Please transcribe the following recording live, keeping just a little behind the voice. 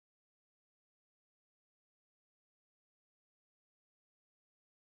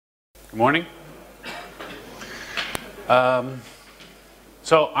Good morning.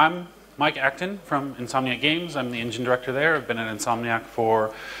 So I'm Mike Acton from Insomniac Games. I'm the engine director there. I've been at Insomniac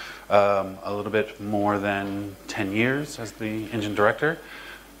for a little bit more than 10 years as the engine director,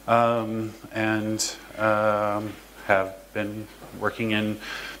 and have been working in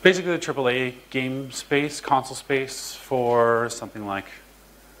basically the AAA game space, console space, for something like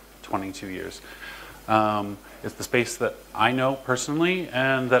 22 years. It's the space that I know personally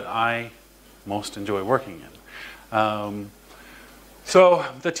and that I most enjoy working in. So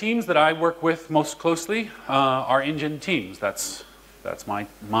the teams that I work with most closely are engine teams. That's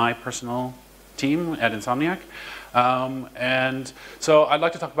my personal team at Insomniac. And so I'd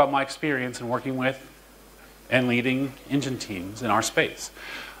like to talk about my experience in working with and leading engine teams in our space.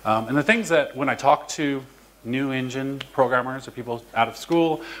 And the things that when I talk to new engine programmers or people out of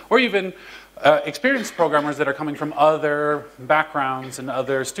school, or even experienced programmers that are coming from other backgrounds and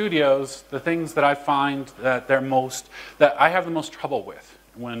other studios, the things that I find that that I have the most trouble with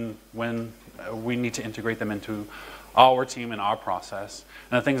when we need to integrate them into our team and our process,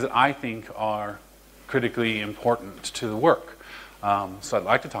 and the things that I think are critically important to the work. So I'd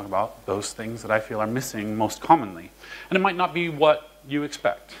like to talk about those things that I feel are missing most commonly. And it might not be what you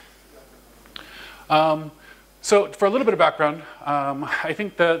expect. So for a little bit of background, I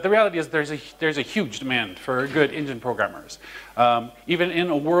think the reality is there's a huge demand for good engine programmers. Even in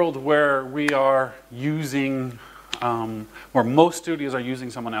a world where we are using, where most studios are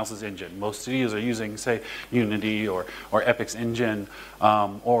using someone else's engine. Most studios are using, say, Unity or Epic's engine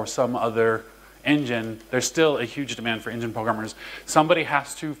or some other engine. There's still a huge demand for engine programmers. Somebody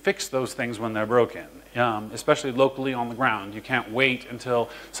has to fix those things when they're broken, especially locally on the ground. You can't wait until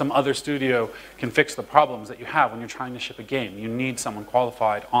some other studio can fix the problems that you have when you're trying to ship a game. You need someone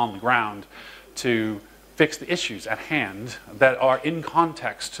qualified on the ground to fix the issues at hand that are in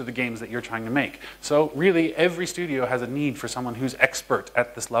context to the games that you're trying to make. So really, every studio has a need for someone who's expert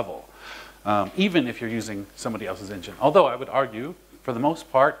at this level, even if you're using somebody else's engine. Although I would argue, for the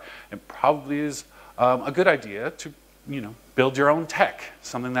most part, it probably is a good idea to, build your own tech,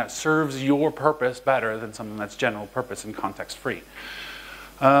 something that serves your purpose better than something that's general purpose and context-free.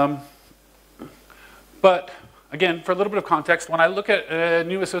 But again, for a little bit of context, when I look at a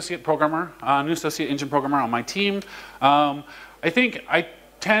new associate programmer, new associate engine programmer on my team, I think I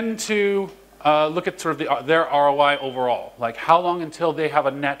tend to look at sort of their ROI overall, like how long until they have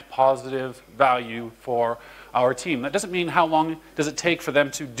a net positive value for our team. That doesn't mean how long does it take for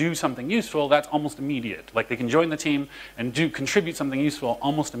them to do something useful. That's almost immediate. Like they can join the team and contribute something useful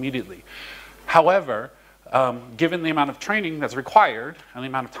almost immediately. However, given the amount of training that's required and the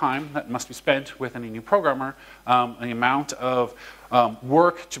amount of time that must be spent with any new programmer, the amount of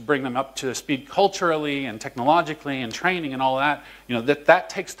work to bring them up to speed culturally and technologically and training and all that, that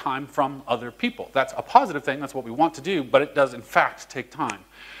takes time from other people. That's a positive thing. That's what we want to do, but it does in fact take time.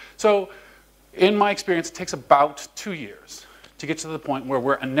 So in my experience, it takes about 2 years to get to the point where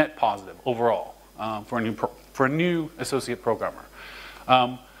we're a net positive overall for a new associate programmer.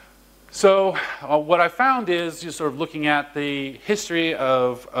 So what I found is just sort of looking at the history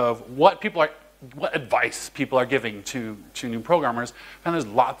of what advice people are giving to new programmers, and there's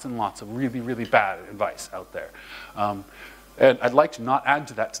lots and lots of really, really bad advice out there. And I'd like to not add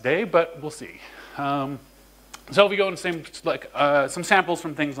to that today, but we'll see. So if we go into some samples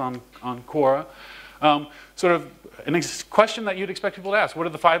from things on Quora, sort of a question that you'd expect people to ask: what are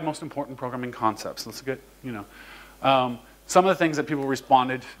the 5 most important programming concepts? Let's get, some of the things that people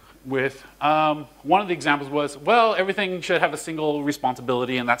responded with. One of the examples was, well, everything should have a single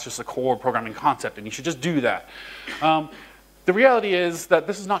responsibility, and that's just a core programming concept, and you should just do that. The reality is that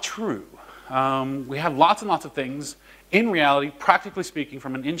this is not true. We have lots and lots of things in reality, practically speaking,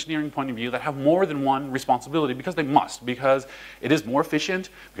 from an engineering point of view, that have more than one responsibility because they must, because it is more efficient,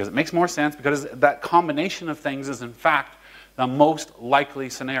 because it makes more sense, because that combination of things is in fact the most likely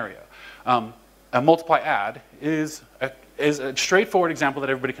scenario. A multiply add is a straightforward example that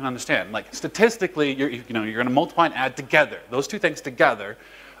everybody can understand. Like statistically, you're going to multiply and add together. Those two things together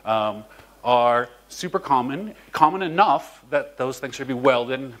are super common enough that those things should be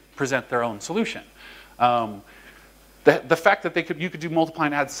welded and present their own solution. The fact that you could do multiply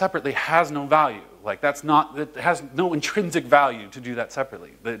and add separately has no value. Like it has no intrinsic value to do that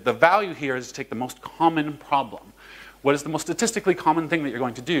separately. The value here is to take the most common problem. What is the most statistically common thing that you're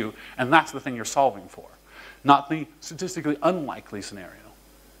going to do, and that's the thing you're solving for, not the statistically unlikely scenario.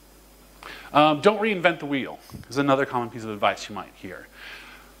 Don't reinvent the wheel is another common piece of advice you might hear.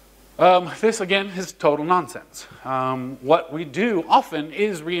 This, again, is total nonsense. What we do often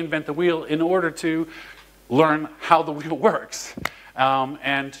is reinvent the wheel in order to learn how the wheel works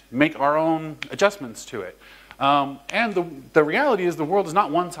and make our own adjustments to it. And the reality is the world is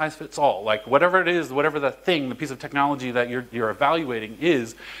not one size fits all. Like whatever it is, whatever the thing, the piece of technology that you're evaluating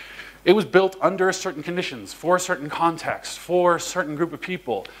is, it was built under certain conditions, for a certain context, for a certain group of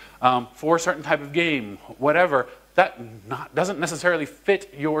people, for a certain type of game, whatever. That doesn't necessarily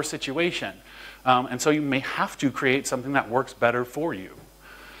fit your situation. And so you may have to create something that works better for you.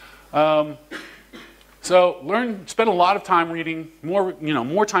 So spend a lot of time reading,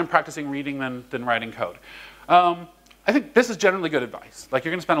 more time practicing reading than writing code. I think this is generally good advice. Like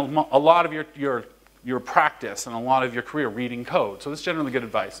you're going to spend a lot of your practice and a lot of your career reading code. So this is generally good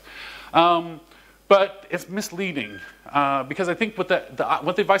advice. But it's misleading because I think what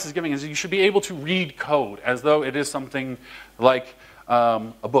the advice is giving is you should be able to read code as though it is something like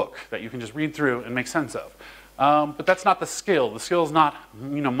a book that you can just read through and make sense of. But that's not the skill. The skill is not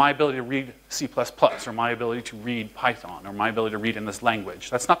my ability to read C++ or my ability to read Python or my ability to read in this language.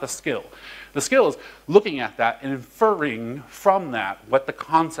 That's not the skill. The skill is looking at that and inferring from that what the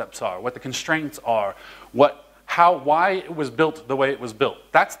concepts are, what the constraints are, why it was built the way it was built.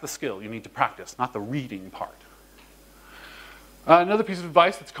 That's the skill you need to practice, not the reading part. Another piece of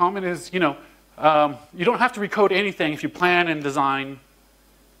advice that's common is, you don't have to recode anything if you plan and design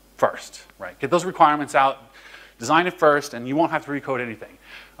first, right? Get those requirements out, design it first, and you won't have to recode anything.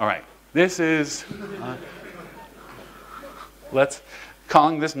 All right, this is,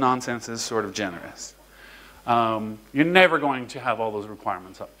 calling this nonsense is sort of generous. You're never going to have all those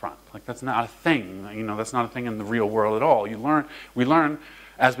requirements up front. Like that's not a thing. That's not a thing in the real world at all. We learn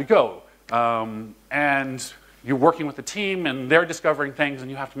as we go, and you're working with the team, and they're discovering things, and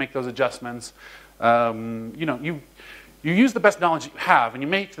you have to make those adjustments. You use the best knowledge you have, and you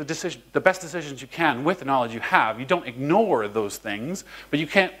make the best decisions you can with the knowledge you have. You don't ignore those things, but you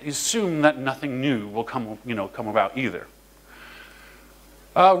can't assume that nothing new will come about either.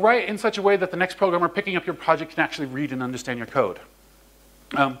 Write in such a way that the next programmer picking up your project can actually read and understand your code.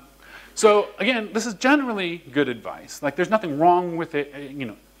 So again, this is generally good advice. Like there's nothing wrong with it,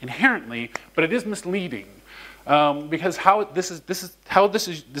 inherently, but it is misleading. Because how this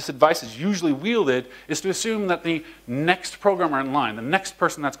advice is usually wielded is to assume that the next programmer in line, the next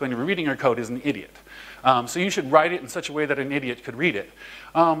person that's going to be reading your code is an idiot. So you should write it in such a way that an idiot could read it.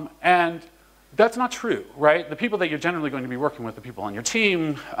 And that's not true, right? The people that you're generally going to be working with, the people on your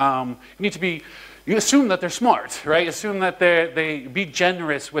team, you assume that they're smart, right? Assume that be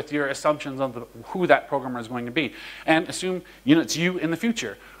generous with your assumptions on who that programmer is going to be. And assume it's you in the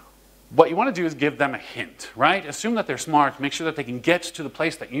future. What you want to do is give them a hint, right? Assume that they're smart, make sure that they can get to the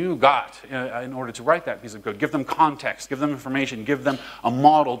place that you got in order to write that piece of code. Give them context, give them information, give them a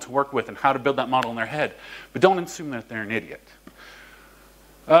model to work with and how to build that model in their head. But don't assume that they're an idiot.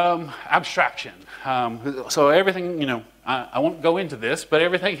 Abstraction. So everything, I won't go into this, but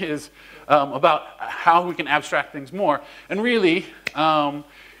everything is about how we can abstract things more. And really,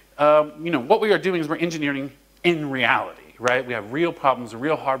 what we are doing is we're engineering in reality. Right? We have real problems,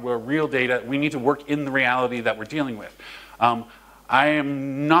 real hardware, real data. We need to work in the reality that we're dealing with. I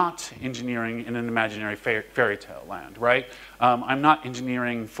am not engineering in an imaginary fairy tale land, right? I'm not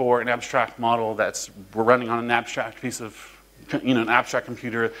engineering for an abstract model we're running on an abstract piece of, an abstract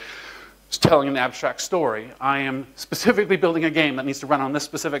computer telling an abstract story. I am specifically building a game that needs to run on this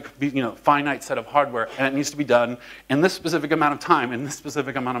specific, finite set of hardware, and it needs to be done in this specific amount of time, in this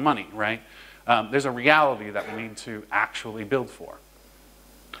specific amount of money, right? There's a reality that we need to actually build for.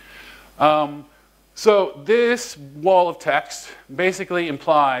 So this wall of text basically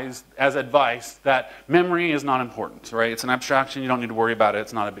implies, as advice, that memory is not important, right? It's an abstraction. You don't need to worry about it.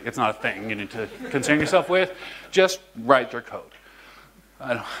 It's not a thing you need to concern yourself with. Just write your code.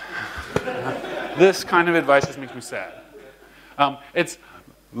 This kind of advice just makes me sad. It's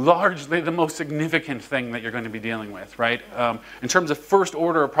largely the most significant thing that you're going to be dealing with, right? In terms of first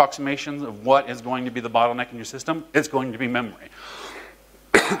order approximations of what is going to be the bottleneck in your system, it's going to be memory.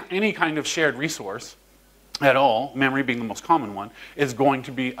 Any kind of shared resource at all, memory being the most common one, is going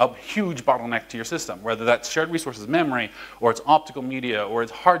to be a huge bottleneck to your system. Whether that shared resource is memory, or it's optical media, or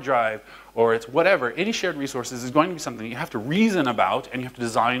it's hard drive, or it's whatever, any shared resources is going to be something you have to reason about and you have to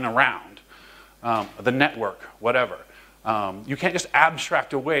design around. The network, whatever. You can't just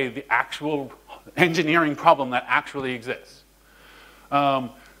abstract away the actual engineering problem that actually exists.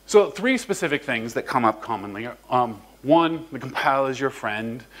 So 3 specific things that come up commonly. One, the compile is your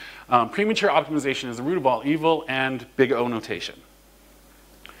friend. Premature optimization is the root of all evil, and big O notation.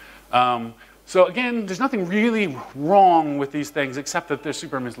 So again, there's nothing really wrong with these things except that they're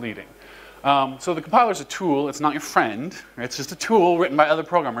super misleading. So the compiler is a tool. It's not your friend. Right? It's just a tool written by other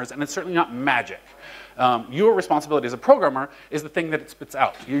programmers, and it's certainly not magic. Your responsibility as a programmer is the thing that it spits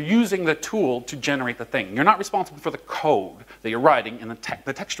out. You're using the tool to generate the thing. You're not responsible for the code that you're writing in the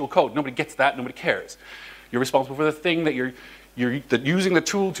textual code. Nobody gets that. Nobody cares. You're responsible for the thing that you're using the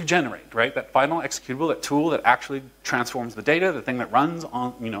tool to generate, right? That final executable, that tool that actually transforms the data, the thing that runs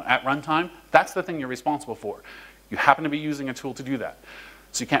on, at runtime. That's the thing you're responsible for. You happen to be using a tool to do that.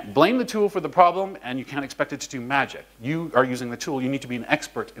 So you can't blame the tool for the problem, and you can't expect it to do magic. You are using the tool. You need to be an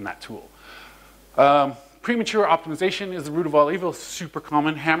expert in that tool. Premature optimization is the root of all evil. Super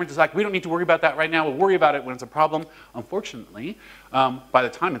common. Hammered is like, we don't need to worry about that right now. We'll worry about it when it's a problem. Unfortunately, by the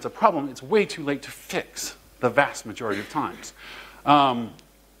time it's a problem, it's way too late to fix the vast majority of times.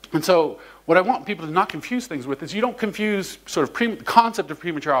 And so what I want people to not confuse things with is you don't confuse sort of the concept of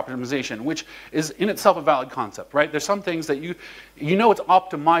premature optimization, which is in itself a valid concept, right? There's some things that you know it's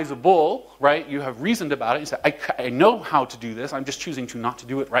optimizable, right? You have reasoned about it. You say, I know how to do this. I'm just choosing to not to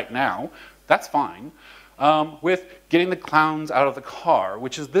do it right now. That's fine. With getting the clowns out of the car,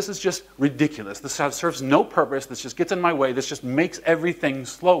 this is just ridiculous. This serves no purpose. This just gets in my way. This just makes everything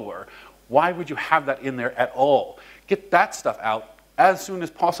slower. Why would you have that in there at all? Get that stuff out as soon as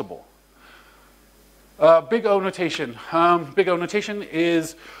possible. Big O notation. Big O notation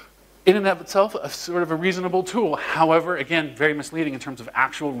is, in and of itself, a sort of a reasonable tool. However, again, very misleading in terms of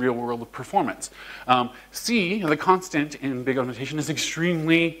actual real-world performance. C, the constant in big O notation, is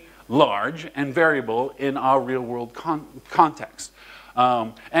extremely large and variable in our real-world context.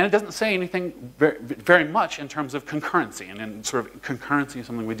 And it doesn't say anything very much in terms of concurrency, and sort of concurrency is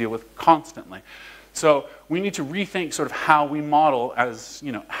something we deal with constantly. So we need to rethink sort of how we model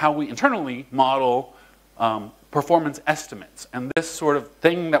how we internally model performance estimates. And this sort of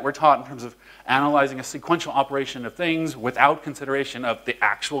thing that we're taught in terms of analyzing a sequential operation of things without consideration of the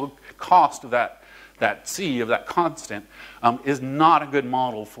actual cost of that C, of that constant, is not a good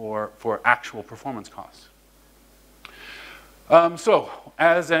model for actual performance costs. So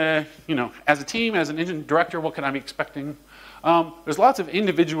as a team, as an engine director, what can I be expecting? There's lots of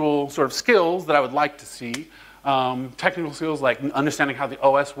individual sort of skills that I would like to see. Technical skills like understanding how the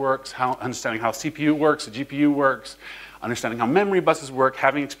OS works, understanding how CPU works, the GPU works, understanding how memory buses work,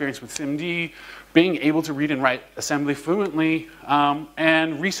 having experience with SIMD, being able to read and write assembly fluently,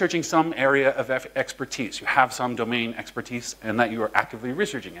 and researching some area of expertise. You have some domain expertise and that you are actively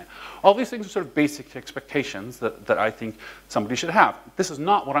researching it. All these things are sort of basic expectations that I think somebody should have. This is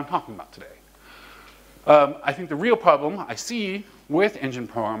not what I'm talking about today. I think the real problem I see with engine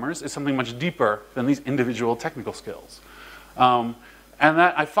programmers is something much deeper than these individual technical skills. And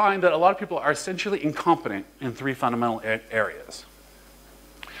that I find that a lot of people are essentially incompetent in three fundamental areas.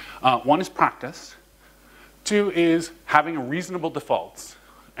 One is practice, two is having reasonable defaults,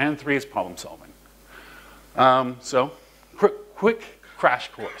 and three is problem solving. So quick crash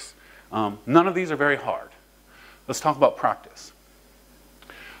course. None of these are very hard. Let's talk about practice.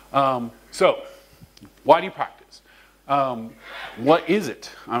 So why do you practice? What is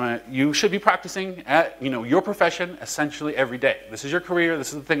it? You should be practicing at your profession essentially every day. This is your career. This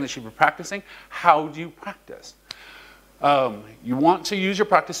is the thing that you should be practicing. How do you practice? You want to use your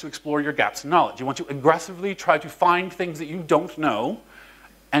practice to explore your gaps in knowledge. You want to aggressively try to find things that you don't know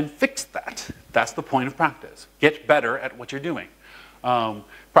and fix that. That's the point of practice. Get better at what you're doing.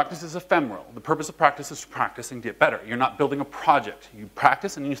 Practice is ephemeral. The purpose of practice is to practice and get better. You're not building a project. You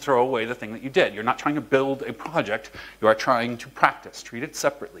practice and you throw away the thing that you did. You're not trying to build a project. You are trying to practice. Treat it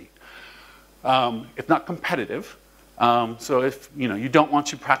separately. It's not competitive. So if you don't want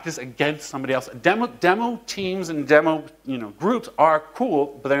to practice against somebody else, demo teams and demo groups are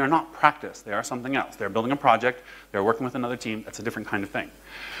cool, but they are not practice. They are something else. They're building a project. They're working with another team. That's a different kind of thing.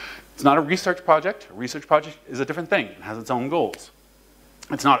 It's not a research project. A research project is a different thing. It has its own goals.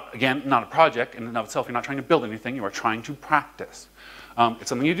 It's not, again, not a project in and of itself. You're not trying to build anything. You are trying to practice. It's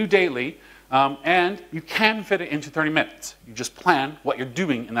something you do daily, and you can fit it into 30 minutes. You just plan what you're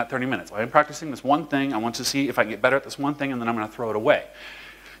doing in that 30 minutes. I'm practicing this one thing. I want to see if I can get better at this one thing, and then I'm going to throw it away.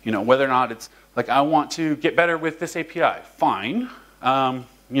 Whether or not it's like I want to get better with this API, fine. I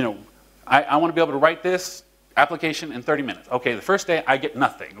want to be able to write this application in 30 minutes. Okay, the first day I get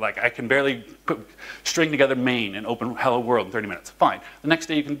nothing. Like I can barely string together main and open hello world in 30 minutes. Fine. The next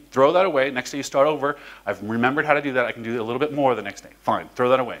day you can throw that away. Next day you start over. I've remembered how to do that. I can do it a little bit more the next day. Fine. Throw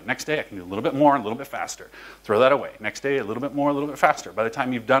that away. Next day I can do a little bit more, a little bit faster. Throw that away. Next day a little bit more, a little bit faster. By the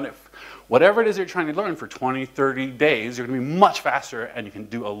time you've done it, whatever it is you're trying to learn for 20, 30 days, you're going to be much faster and you can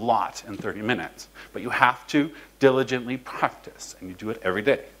do a lot in 30 minutes. But you have to diligently practice and you do it every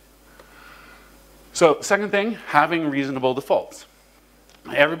day. So second thing, having reasonable defaults.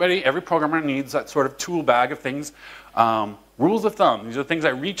 Every programmer needs that sort of tool bag of things. Rules of thumb, these are things I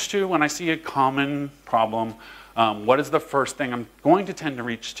reach to when I see a common problem. What is the first thing I'm going to tend to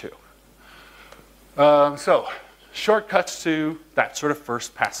reach to? So, shortcuts to that sort of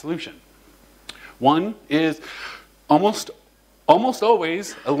first pass solution. One is almost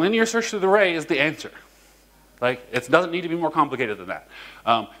always a linear search through the array is the answer. Like, it doesn't need to be more complicated than that.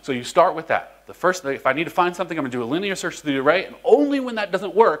 So you start with that. The first thing, if I need to find something, I'm going to do a linear search through the array, and only when that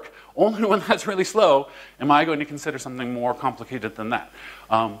doesn't work, only when that's really slow, am I going to consider something more complicated than that.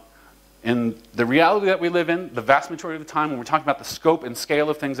 In the reality that we live in, the vast majority of the time when we're talking about the scope and scale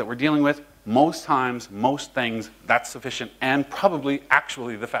of things that we're dealing with, most times, most things, that's sufficient and probably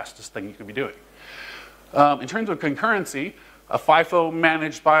actually the fastest thing you could be doing. In terms of concurrency, a FIFO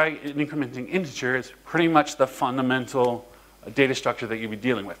managed by an incrementing integer is pretty much the fundamental data structure that you'll be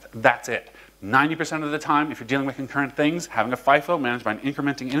dealing with. That's it. 90% of the time, if you're dealing with concurrent things, having a FIFO managed by an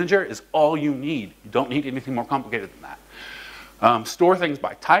incrementing integer is all you need. You don't need anything more complicated than that. Store things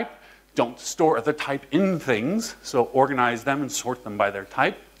by type. Don't store the type in things, so organize them and sort them by their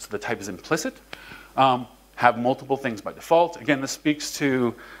type, so the type is implicit. Have multiple things by default. Again, this speaks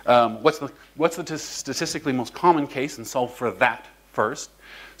to what's the statistically most common case, and solve for that first.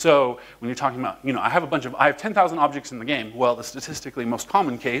 So when you're talking about, I have 10,000 objects in the game. Well, the statistically most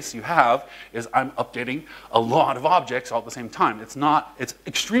common case you have is I'm updating a lot of objects all at the same time. It's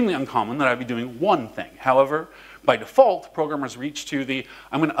extremely uncommon that I'd be doing one thing. However, by default, programmers reach to the,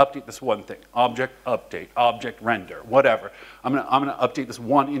 I'm going to update this one thing. Object update, object render, whatever. I'm going to update this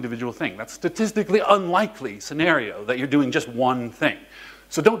one individual thing. That's statistically unlikely scenario that you're doing just one thing.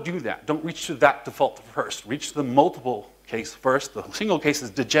 So don't do that. Don't reach to that default first. Reach to the multiple case first. The single case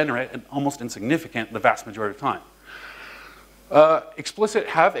is degenerate and almost insignificant the vast majority of time. Explicit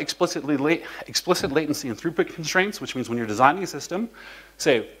latency and throughput constraints, which means when you're designing a system,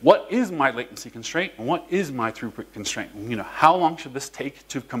 say, what is my latency constraint and what is my throughput constraint? How long should this take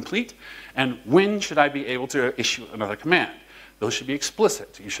to complete, and when should I be able to issue another command? Those should be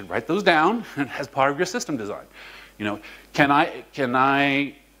explicit. You should write those down as part of your system design. Can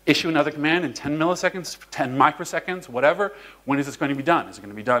I issue another command in 10 milliseconds, 10 microseconds, whatever? When is this going to be done? Is it going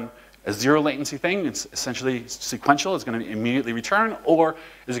to be done a zero latency thing? It's essentially sequential. It's going to immediately return, or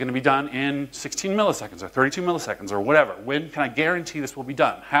is it going to be done in 16 milliseconds or 32 milliseconds or whatever? When can I guarantee this will be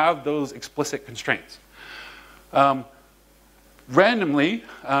done? Have those explicit constraints. Randomly,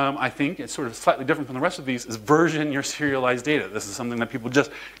 I think it's sort of slightly different from the rest of these, is version your serialized data. This is something that people just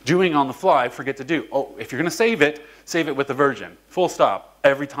doing on the fly forget to do. Oh, if you're going to save it with the version. Full stop,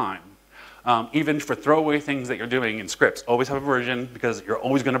 every time. Even for throwaway things that you're doing in scripts, always have a version because you're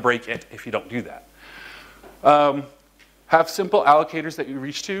always going to break it if you don't do that. Have simple allocators that you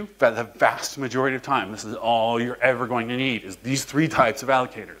reach to for the vast majority of time. This is all you're ever going to need, is these three types of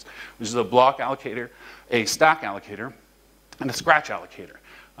allocators, which is a block allocator, a stack allocator, and a scratch allocator.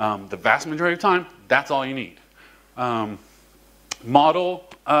 The vast majority of time, that's all you need. Model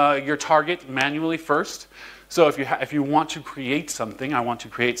your target manually first. So if you want to create something, I want to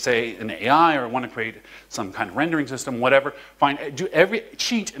create, say, an AI, or I want to create some kind of rendering system, whatever,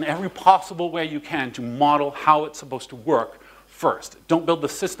 cheat in every possible way you can to model how it's supposed to work first. Don't build the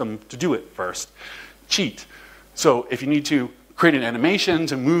system to do it first. Cheat. So if you need to create an animation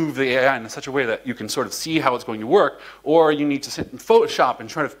to move the AI in such a way that you can sort of see how it's going to work, or you need to sit in Photoshop and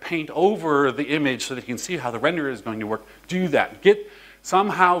try to paint over the image so that you can see how the render is going to work, do that.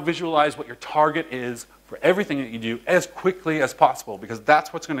 Somehow visualize what your target is for everything that you do as quickly as possible, because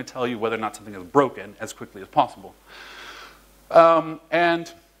that's what's going to tell you whether or not something is broken as quickly as possible.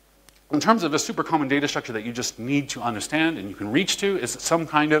 And in terms of a super common data structure that you just need to understand and you can reach to, is some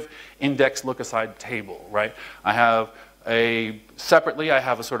kind of index look-aside table, right? I have a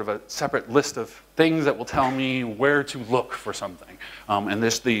sort of a separate list of things that will tell me where to look for something. And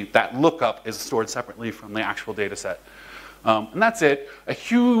that lookup is stored separately from the actual data set. And that's it. A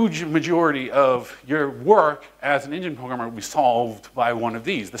huge majority of your work as an engine programmer will be solved by one of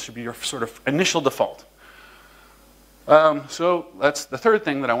these. This should be your sort of initial default. So that's the third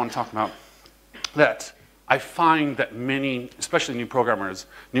thing that I want to talk about, that I find that many, especially new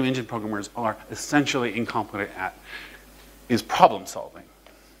engine programmers, are essentially incompetent at, is problem solving.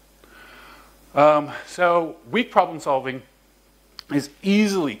 So weak problem solving is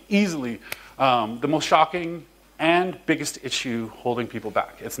easily the most shocking and biggest issue holding people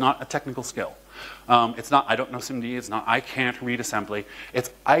back. It's not a technical skill. It's not, I don't know SIMD. It's not, I can't read assembly.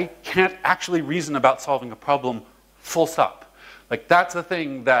 It's, I can't actually reason about solving a problem, full stop. Like, that's the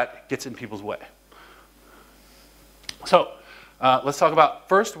thing that gets in people's way. So let's talk about,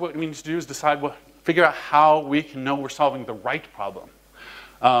 first, what we need to do is figure out how we can know we're solving the right problem.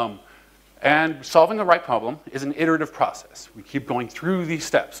 And solving the right problem is an iterative process. We keep going through these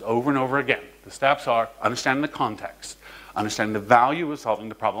steps over and over again. The steps are understanding the context, understanding the value of solving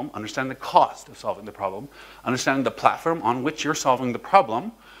the problem, understanding the cost of solving the problem, understanding the platform on which you're solving the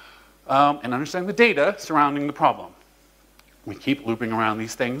problem, and understanding the data surrounding the problem. We keep looping around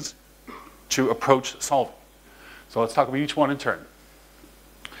these things to approach solving. So let's talk about each one in turn.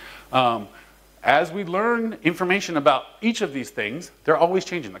 As we learn information about each of these things, they're always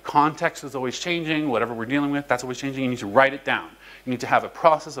changing. The context is always changing. Whatever we're dealing with, that's always changing. You need to write it down. You need to have a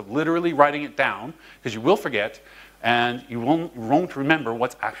process of literally writing it down, because you will forget, and you won't remember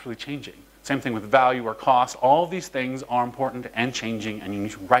what's actually changing. Same thing with value or cost. All of these things are important and changing, and you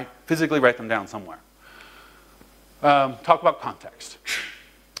need to physically write them down somewhere. Talk about context.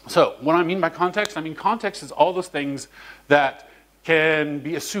 So what I mean by context, I mean context is all those things that can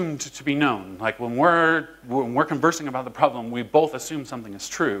be assumed to be known. Like when we're conversing about the problem, we both assume something is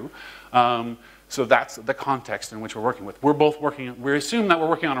true. So that's the context in which we're working with. We assume that we're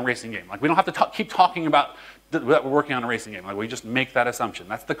working on a racing game. Like we don't have to keep talking about that we're working on a racing game. Like we just make that assumption.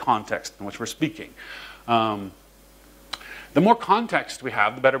 That's the context in which we're speaking. The more context we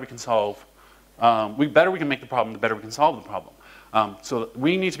have, the better we can solve. The better we can make the problem, the better we can solve the problem. So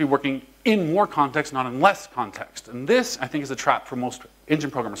we need to be working in more context, not in less context. And this, I think, is a trap for most engine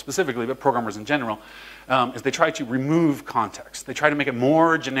programmers specifically, but programmers in general, is they try to remove context. They try to make it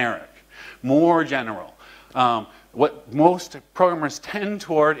more generic, more general. What most programmers tend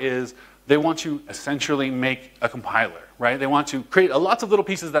toward is they want to essentially make a compiler, right? They want to create lots of little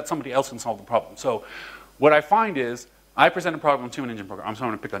pieces that somebody else can solve the problem. So what I find is I present a problem to an engine programmer. I'm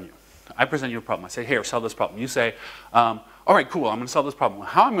going to pick on you. I present you a problem. I say, here, solve this problem. You say, all right, cool, I'm going to solve this problem.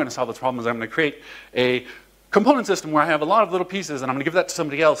 How I'm going to solve this problem is I'm going to create a component system where I have a lot of little pieces, and I'm going to give that to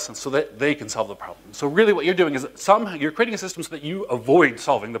somebody else so that they can solve the problem. So really what you're doing is you're creating a system so that you avoid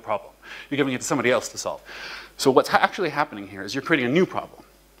solving the problem. You're giving it to somebody else to solve. So what's actually happening here is you're creating a new problem,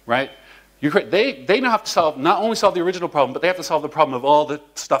 right? They now have to not only solve the original problem, but they have to solve the problem of all the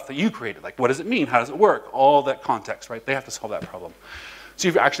stuff that you created. Like, what does it mean? How does it work? All that context, right? They have to solve that problem. So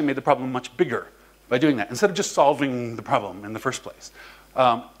you've actually made the problem much bigger by doing that, instead of just solving the problem in the first place.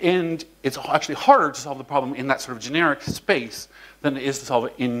 And it's actually harder to solve the problem in that sort of generic space than it is to solve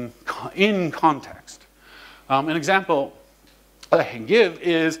it in context. An example I can give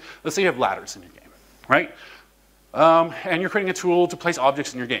is, let's say you have ladders in your game, right? And you're creating a tool to place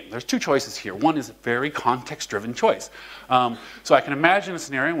objects in your game. There's two choices here. One is a very context-driven choice. So I can imagine a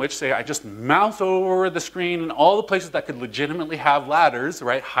scenario in which, say, I just mouse over the screen and all the places that could legitimately have ladders,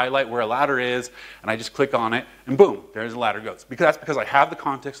 right? Highlight where a ladder is, and I just click on it, and boom, there's a ladder goes. That's because I have the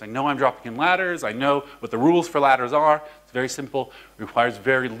context. I know I'm dropping in ladders. I know what the rules for ladders are. It's very simple. It requires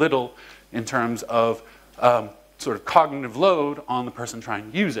very little in terms of sort of cognitive load on the person trying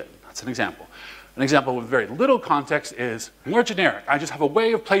to use it. That's an example. An example with very little context is more generic. I just have a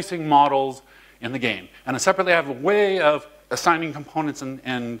way of placing models in the game. And separately, I have a way of assigning components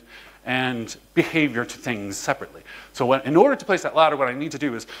and behavior to things separately. So in order to place that ladder, what I need to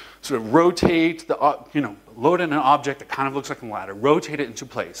do is sort of rotate load in an object that kind of looks like a ladder, rotate it into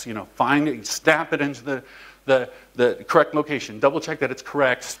place, find it, snap it into the correct location, double check that it's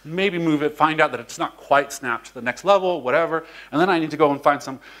correct, maybe move it, find out that it's not quite snapped to the next level, whatever, and then I need to go and find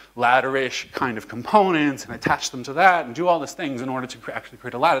some ladder-ish kind of components and attach them to that and do all these things in order to actually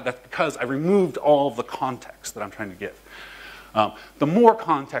create a ladder. That's because I removed all of the context that I'm trying to give. The more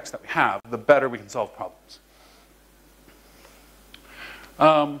context that we have, the better we can solve problems.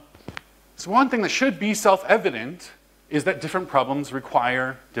 So one thing that should be self-evident is that different problems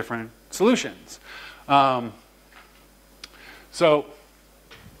require different solutions. So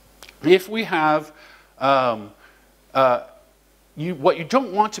if we have, what you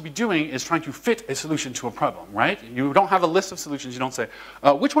don't want to be doing is trying to fit a solution to a problem, right? You don't have a list of solutions. You don't say,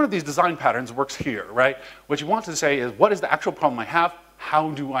 which one of these design patterns works here, right? What you want to say is, what is the actual problem I have?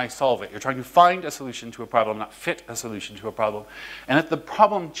 How do I solve it? You're trying to find a solution to a problem, not fit a solution to a problem. And if the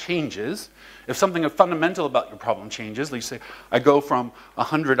problem changes, if something fundamental about your problem changes, let's say I go from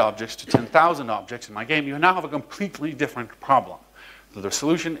 100 objects to 10,000 objects in my game, you now have a completely different problem. So the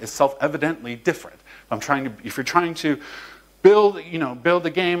solution is self-evidently different. If you're trying to build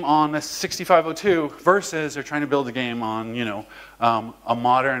a game on a 6502 versus you're trying to build a game on, a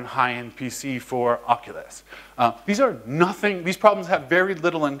modern high-end PC for Oculus. These problems have very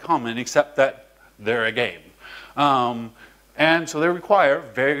little in common except that they're a game. And so they require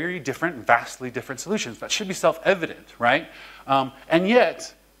very different, vastly different solutions. That should be self-evident, right? And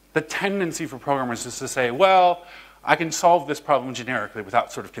yet, the tendency for programmers is to say, well, I can solve this problem generically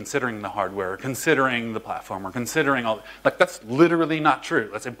without sort of considering the hardware, or considering the platform, or considering all, like that's literally not true.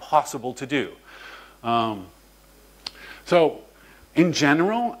 That's impossible to do. So in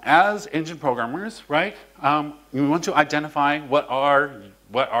general, as engine programmers, right, we want to identify what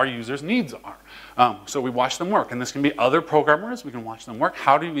our users' needs are. So we watch them work, and this can be other programmers. We can watch them work.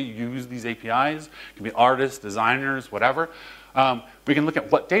 How do we use these APIs? It can be artists, designers, whatever. We can look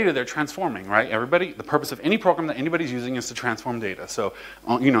at what data they're transforming, right? Everybody, the purpose of any program that anybody's using is to transform data. So,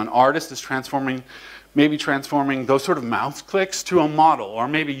 you know, an artist is maybe transforming those sort of mouse clicks to a model, or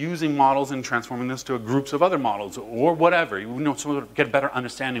maybe using models and transforming this to groups of other models, or whatever. You know, so to get a better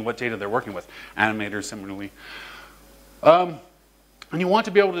understanding of what data they're working with. Animators, similarly. And you want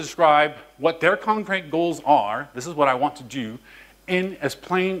to be able to describe what their concrete goals are. This is what I want to do in as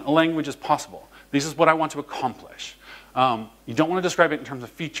plain a language as possible. This is what I want to accomplish. You don't want to describe it in terms of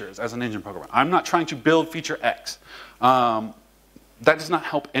features as an engine programmer. I'm not trying to build feature X. That does not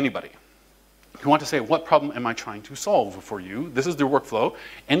help anybody. You want to say, what problem am I trying to solve for you? This is the workflow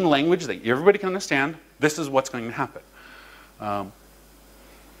in language that everybody can understand. This is what's going to happen.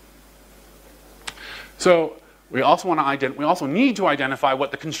 So we also need to identify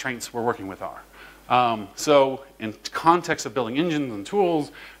what the constraints we're working with are. So in context of building engines and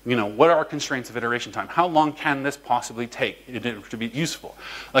tools, you know, what are our constraints of iteration time? How long can this possibly take to be useful?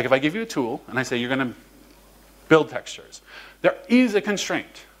 Like if I give you a tool and I say you're going to build textures, there is a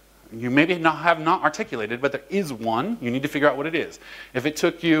constraint. You maybe have not articulated, but there is one. You need to figure out what it is. If it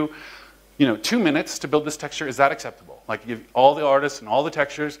took you, 2 minutes to build this texture, is that acceptable? Like if all the artists and all the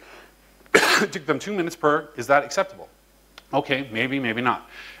textures, it took them 2 minutes per, is that acceptable? Okay, maybe, maybe not.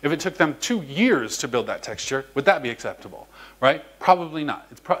 If it took them 2 years to build that texture, would that be acceptable? Right? Probably not.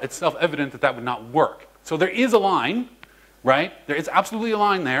 It's self-evident that that would not work. So there is a line, right? There is absolutely a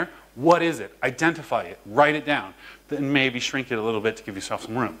line there. What is it? Identify it. Write it down. Then maybe shrink it a little bit to give yourself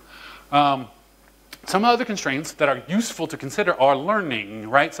some room. Some other constraints that are useful to consider are learning,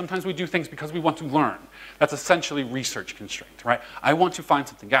 right? Sometimes we do things because we want to learn. That's essentially research constraint, right? I want to find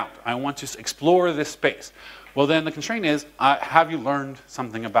something out. I want to explore this space. Well, then the constraint is, have you learned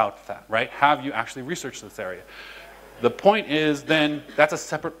something about that, right? Have you actually researched this area? The point is then, that's a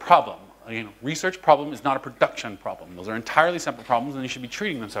separate problem. Research problem is not a production problem. Those are entirely separate problems, and you should be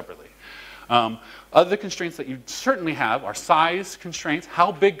treating them separately. Other constraints that you certainly have are size constraints.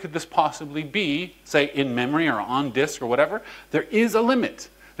 How big could this possibly be, say in memory or on disk or whatever? There is a limit.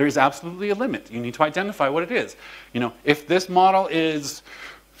 There is absolutely a limit. You need to identify what it is. If this model is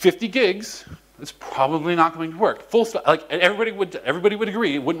 50 gigs, it's probably not going to work. Full stop. Like everybody would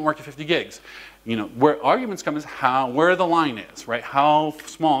agree it wouldn't work at 50 gigs. Where arguments come is where the line is, right? How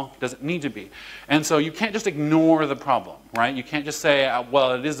small does it need to be? And so you can't just ignore the problem, right? You can't just say,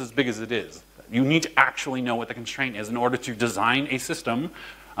 well, it is as big as it is. You need to actually know what the constraint is in order to design a system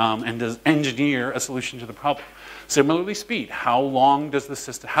and engineer a solution to the problem. Similarly, speed. How long can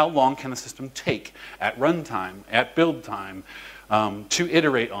the system take at runtime, at build time, to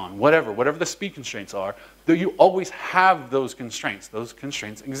iterate on, whatever the speed constraints are, though you always have those constraints. Those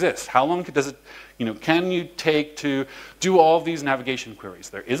constraints exist. How long does it, can you take to do all of these navigation queries?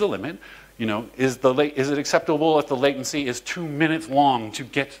 There is a limit. Is it acceptable if the latency is 2 minutes long to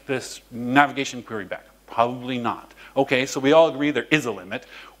get this navigation query back? Probably not. Okay, so we all agree there is a limit.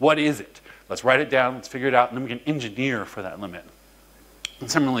 What is it? Let's write it down, let's figure it out, and then we can engineer for that limit. And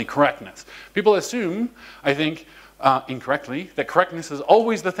similarly, correctness. People assume, I think, incorrectly, that correctness is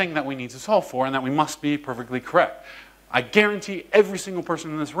always the thing that we need to solve for and that we must be perfectly correct. I guarantee every single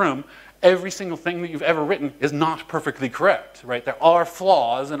person in this room, every single thing that you've ever written is not perfectly correct, right? There are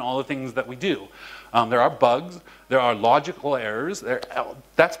flaws in all the things that we do. There are bugs, there are logical errors.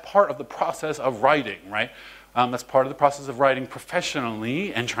 That's part of the process of writing, right? That's part of the process of writing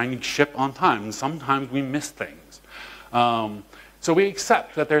professionally and trying to ship on time. And sometimes we miss things. So we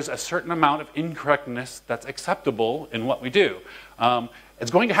accept that there's a certain amount of incorrectness that's acceptable in what we do. It's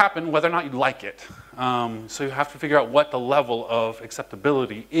going to happen whether or not you like it. So you have to figure out what the level of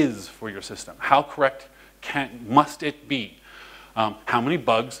acceptability is for your system. How correct must it be? How many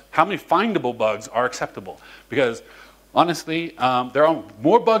findable bugs are acceptable? Because honestly, there are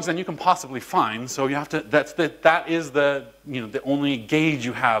more bugs than you can possibly find. So you have to. That is the only gauge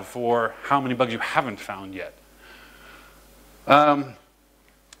you have for how many bugs you haven't found yet.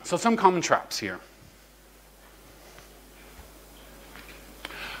 So some common traps here.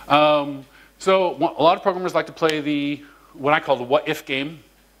 So a lot of programmers like to play what I call the what-if game,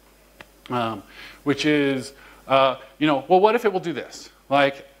 which is, well, what if it will do this?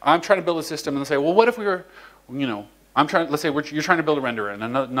 Like, I'm trying to build a system and say, well, what if we were, let's say you're trying to build a renderer, and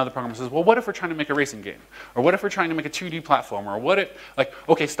another programmer says, well, what if we're trying to make a racing game? Or what if we're trying to make a 2D platformer? Or what if, like,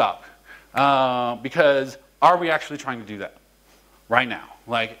 okay, stop. Because are we actually trying to do that right now?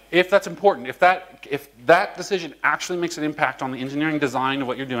 Like, if that's important, if that decision actually makes an impact on the engineering design of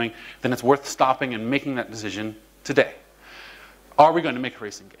what you're doing, then it's worth stopping and making that decision today. Are we going to make a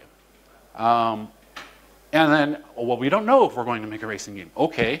racing game? And then, well, we don't know if we're going to make a racing game.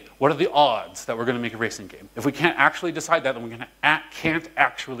 Okay, what are the odds that we're going to make a racing game? If we can't actually decide that, then we can't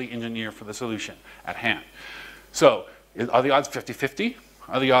actually engineer for the solution at hand. So, are the odds 50-50?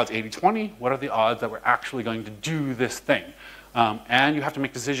 Are the odds 80-20? What are the odds that we're actually going to do this thing? And you have to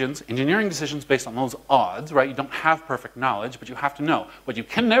make decisions, engineering decisions based on those odds, right? You don't have perfect knowledge, but you have to know. What you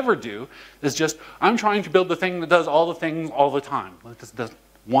can never do is just, I'm trying to build the thing that does all the things all the time. Well,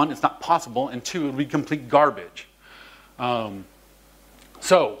 one, it's not possible, and two, it would be complete garbage.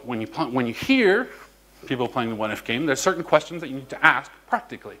 So when you hear people playing the what-if game, there's certain questions that you need to ask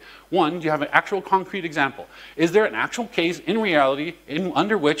practically. One, do you have an actual concrete example? Is there an actual case in reality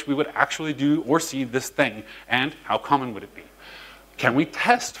under which we would actually do or see this thing, and how common would it be? Can we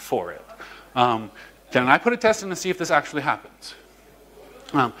test for it? Can I put a test in to see if this actually happens?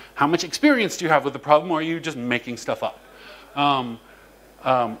 How much experience do you have with the problem, or are you just making stuff up?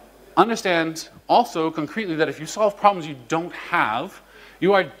 Understand also concretely that if you solve problems you don't have,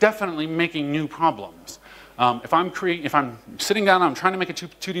 you are definitely making new problems. If I'm sitting down, I'm trying to make a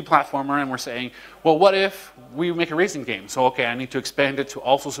 2D platformer, and we're saying, well, what if we make a racing game? So, okay, I need to expand it to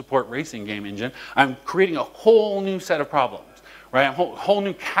also support racing game engine. I'm creating a whole new set of problems, right? A whole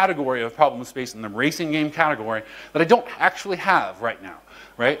new category of problem space in the racing game category that I don't actually have right now,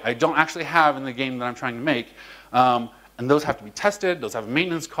 right? I don't actually have in the game that I'm trying to make. And those have to be tested, those have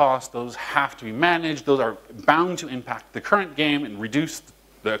maintenance costs, those have to be managed, those are bound to impact the current game and reduce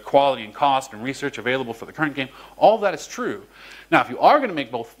the quality and cost and research available for the current game. All of that is true. Now, if you are going to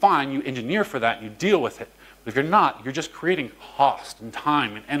make both, fine, you engineer for that, you deal with it. But if you're not, you're just creating cost and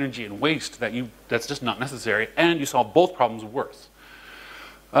time and energy and waste that's just not necessary, and you solve both problems worse.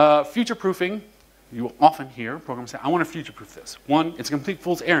 Future-proofing. You will often hear programmers say, I want to future-proof this. One, it's a complete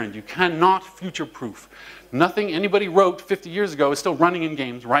fool's errand. You cannot future-proof. Nothing anybody wrote 50 years ago is still running in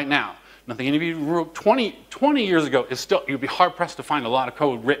games right now. Nothing anybody wrote 20 years ago is still, you'd be hard-pressed to find a lot of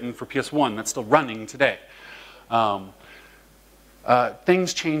code written for PS1 that's still running today.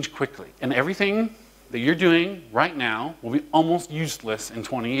 Things change quickly. And everything that you're doing right now will be almost useless in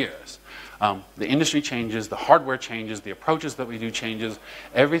 20 years. The industry changes, the hardware changes, the approaches that we do changes,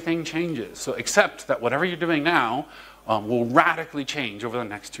 everything changes. So except that whatever you're doing now will radically change over the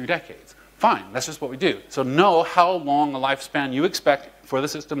next 2 decades. Fine, that's just what we do. So know how long a lifespan you expect for the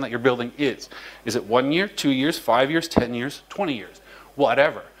system that you're building is. Is it 1 year, 2 years, 5 years, 10 years, 20 years?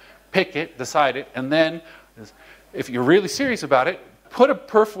 Whatever. Pick it, decide it, and then if you're really serious about it, put a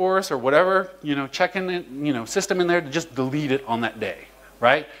perforce or whatever, check-in, system in there to just delete it on that day.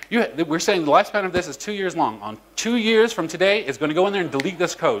 Right? We're saying the lifespan of this is 2 years long. On 2 years from today, it's going to go in there and delete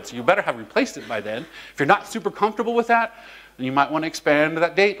this code. So you better have replaced it by then. If you're not super comfortable with that, then you might want to expand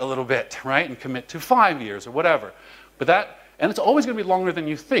that date a little bit, right? And commit to 5 years or whatever. And it's always going to be longer than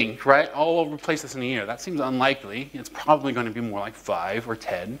you think, right? Oh, I'll replace this in a year. That seems unlikely. It's probably going to be more like 5 or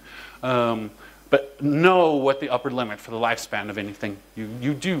 10. But know what the upper limit for the lifespan of anything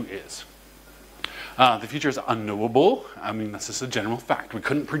you do is. The future is unknowable. I mean, that's just a general fact. We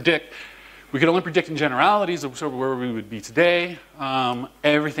couldn't predict. We could only predict in generalities of sort of where we would be today.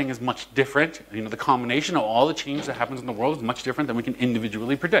 Everything is much different. The combination of all the change that happens in the world is much different than we can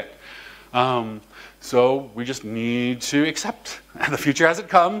individually predict. So we just need to accept the future as it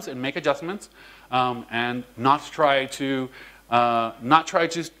comes and make adjustments, and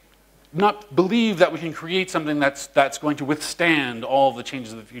not believe that we can create something that's going to withstand all the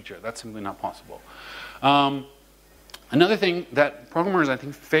changes of the future. That's simply not possible. Another thing that programmers, I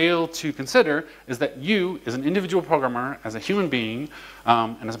think, fail to consider is that you, as an individual programmer, as a human being,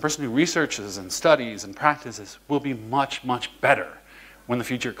 and as a person who researches and studies and practices, will be much, much better when the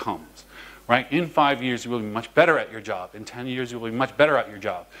future comes. Right? In 5 years, you will be much better at your job. In 10 years, you will be much better at your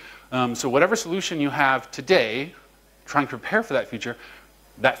job. So whatever solution you have today, trying to prepare for that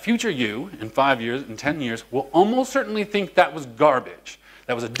future you, in 5 years, in 10 years, will almost certainly think that was garbage.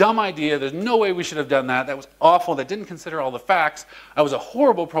 That was a dumb idea. There's no way we should have done that. That was awful. That didn't consider all the facts. I was a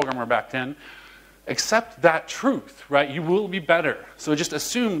horrible programmer back then. Accept that truth, right? You will be better. So just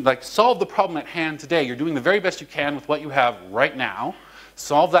assume, solve the problem at hand today. You're doing the very best you can with what you have right now.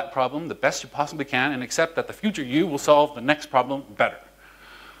 Solve that problem the best you possibly can, and accept that the future you will solve the next problem better.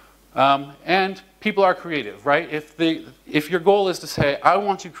 And people are creative, right? If your goal is to say, I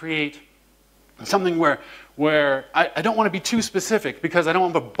want to create something where where I don't want to be too specific because I don't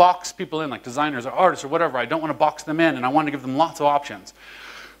want to box people in, like designers or artists or whatever. I don't want to box them in, and I want to give them lots of options.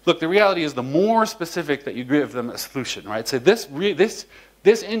 Look, the reality is the more specific that you give them a solution, right? So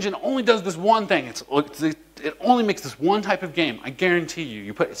this engine only does this one thing. It only makes this one type of game. I guarantee you.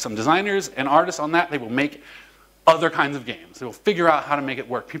 You put some designers and artists on that, they will make other kinds of games. They will figure out how to make it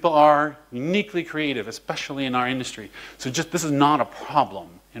work. People are uniquely creative, especially in our industry. So this is not a problem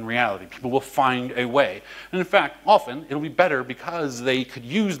in reality. People will find a way. And in fact, often it'll be better because they could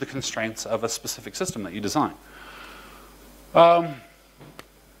use the constraints of a specific system that you design.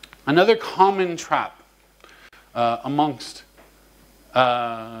 Another common trap amongst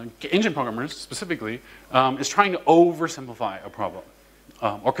engine programmers specifically is trying to oversimplify a problem.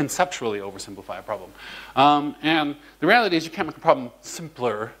 Or conceptually oversimplify a problem. And the reality is you can't make a problem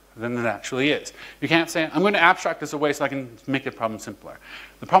simpler than it actually is. You can't say, I'm going to abstract this away so I can make the problem simpler.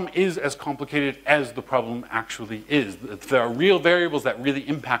 The problem is as complicated as the problem actually is. If there are real variables that really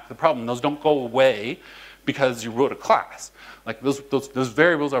impact the problem, those don't go away because you wrote a class. Like those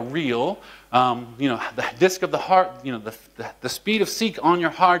variables are real. You know, the disk of the hard, you know, the speed of seek on your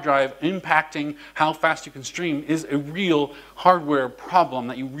hard drive impacting how fast you can stream is a real hardware problem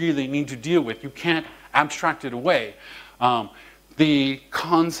that you really need to deal with. You can't abstract it away. The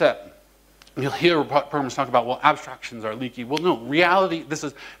concept, you'll hear programmers talk about, well, abstractions are leaky. Well, no, reality,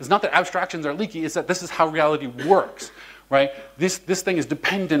 it's not that abstractions are leaky, it's that this is how reality works. Right? This thing is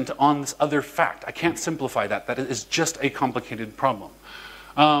dependent on this other fact. I can't simplify that. That is just a complicated problem.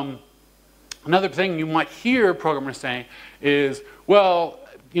 Another thing you might hear programmers say is, well,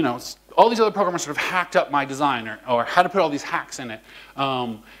 you know, all these other programmers sort of hacked up my design or had to put all these hacks in it.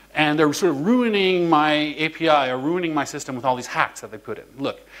 And they're sort of ruining my API or ruining my system with all these hacks that they put in.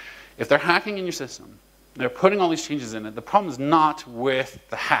 Look, if they're hacking in your system, they're putting all these changes in it, the problem is not with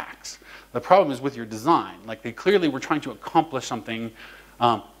the hacks. The problem is with your design. Like they clearly were trying to accomplish something,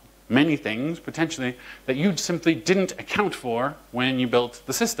 many things potentially, that you simply didn't account for when you built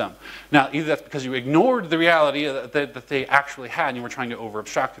the system. Now, either that's because you ignored the reality that they actually had and you were trying to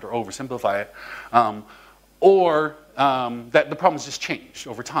over-abstract it or oversimplify it, or that the problem's just changed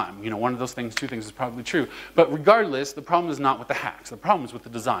over time. You know, one of those things, two things is probably true. But regardless, the problem is not with the hacks. The problem is with the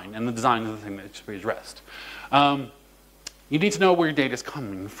design, and the design is the thing that should be addressed. You need to know where your data is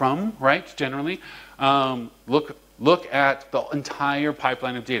coming from, right, generally. Look at the entire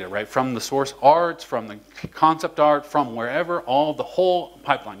pipeline of data, right, from the source art, from the concept art, from wherever, the whole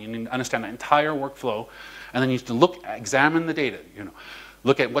pipeline. You need to understand the entire workflow, and then you need to examine the data, you know.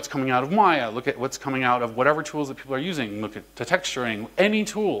 Look at what's coming out of Maya, look at what's coming out of whatever tools that people are using, look at the texturing, any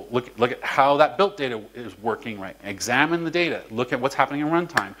tool, look at how that built data is working, right. Examine the data, look at what's happening in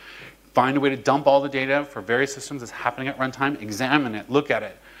runtime. Find a way to dump all the data for various systems that's happening at runtime, examine it, look at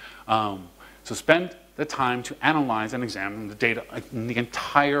it. So spend the time to analyze and examine the data in the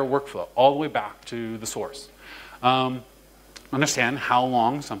entire workflow, all the way back to the source. Understand how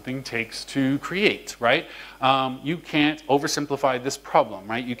long something takes to create, right? You can't oversimplify this problem,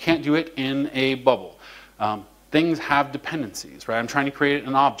 right? You can't do it in a bubble. Things have dependencies, right? I'm trying to create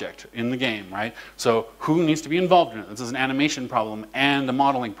an object in the game, right? So who needs to be involved in it? This is an animation problem and a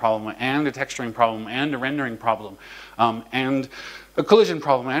modeling problem and a texturing problem and a rendering problem and a collision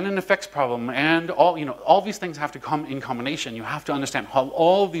problem and an effects problem and all these things have to come in combination. You have to understand how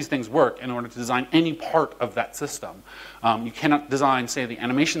all of these things work in order to design any part of that system. You cannot design, say, the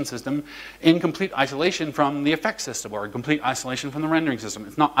animation system in complete isolation from the effects system or in complete isolation from the rendering system.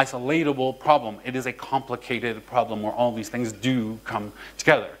 It's not an isolatable problem. It is a complicated problem where all these things do come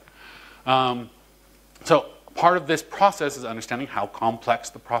together. So part of this process is understanding how complex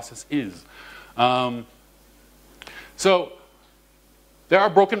the process is. So there are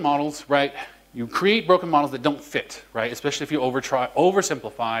broken models, right? You create broken models that don't fit, right? Especially if you try to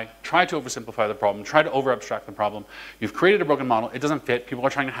oversimplify the problem, try to over-abstract the problem. You've created a broken model, it doesn't fit, people are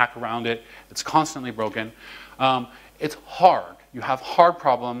trying to hack around it, it's constantly broken. It's hard. You have hard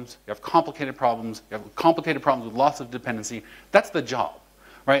problems, you have complicated problems with lots of dependency. That's the job,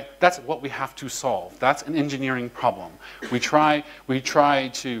 right? That's what we have to solve. That's an engineering problem. We try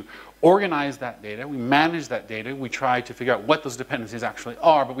to organize that data, we manage that data, we try to figure out what those dependencies actually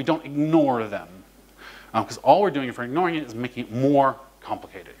are, but we don't ignore them. Because all we're doing if we're ignoring it is making it more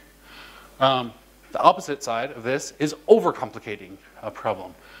complicated. The opposite side of this is overcomplicating a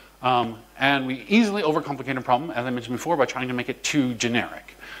problem. And we easily overcomplicate a problem, as I mentioned before, by trying to make it too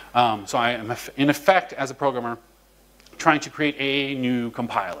generic. So I am, in effect, as a programmer, trying to create a new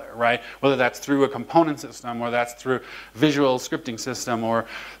compiler, right? Whether that's through a component system, or that's through visual scripting system, or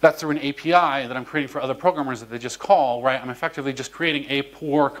that's through an API that I'm creating for other programmers that they just call, right? I'm effectively just creating a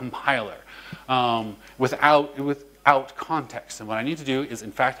poor compiler. without context. And what I need to do is,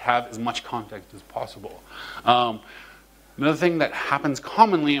 in fact, have as much context as possible. Another thing that happens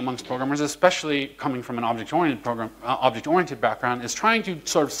commonly amongst programmers, especially coming from an object-oriented background, is trying to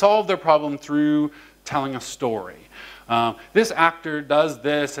sort of solve their problem through telling a story. This actor does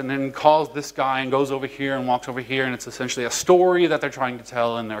this and then calls this guy and goes over here and walks over here, and it's essentially a story that they're trying to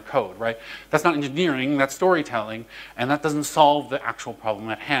tell in their code, right? That's not engineering, that's storytelling, and that doesn't solve the actual problem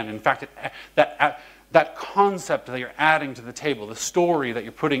at hand. In fact, that concept that you're adding to the table, the story that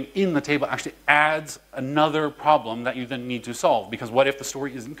you're putting in the table, actually adds another problem that you then need to solve. Because what if the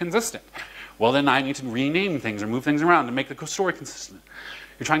story isn't consistent? Well, then I need to rename things or move things around to make the story consistent.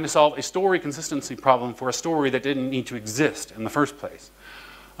 You're trying to solve a story consistency problem for a story that didn't need to exist in the first place.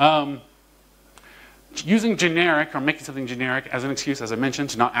 Using generic or making something generic as an excuse, as I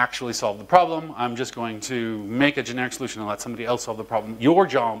mentioned, to not actually solve the problem. I'm just going to make a generic solution and let somebody else solve the problem. Your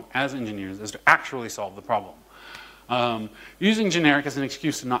job as engineers is to actually solve the problem. Using generic as an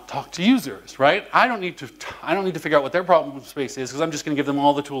excuse to not talk to users, right? I don't need to figure out what their problem space is, because I'm just going to give them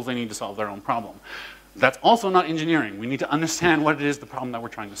all the tools they need to solve their own problem. That's also not engineering. We need to understand what it is, the problem that we're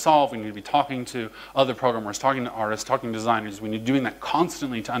trying to solve. We need to be talking to other programmers, talking to artists, talking to designers. We need to be doing that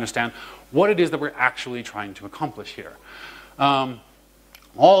constantly to understand what it is that we're actually trying to accomplish here. All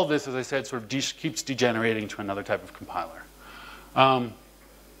of this, as I said, sort of keeps degenerating to another type of compiler.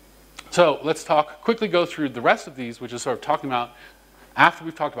 So let's quickly go through the rest of these, which is sort of talking about, after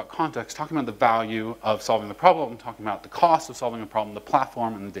we've talked about context, talking about the value of solving the problem, talking about the cost of solving a problem, the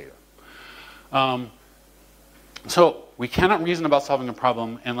platform, and the data. So we cannot reason about solving a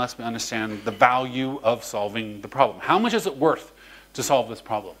problem unless we understand the value of solving the problem. How much is it worth to solve this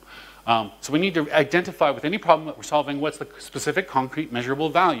problem? So we need to identify with any problem that we're solving, what's the specific, concrete, measurable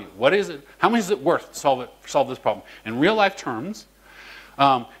value? What is it? How much is it worth to solve this problem? In real life terms,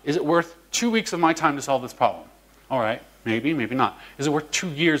 is it worth 2 weeks of my time to solve this problem? All right, maybe, maybe not. Is it worth 2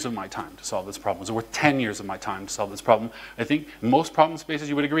 years of my time to solve this problem? Is it worth 10 years of my time to solve this problem? I think in most problem spaces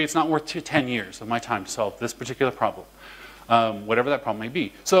you would agree it's not worth 10 years of my time to solve this particular problem, whatever that problem may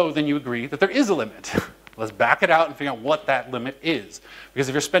be. So then you agree that there is a limit. Let's back it out and figure out what that limit is. Because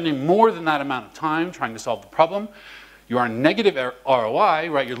if you're spending more than that amount of time trying to solve the problem, you are negative ROI,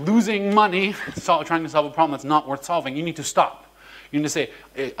 right? You're losing money trying to solve a problem that's not worth solving. You need to stop. You need to say,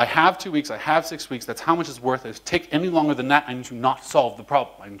 I have 2 weeks, I have 6 weeks, that's how much it's worth. If it takes any longer than that, I need to not solve the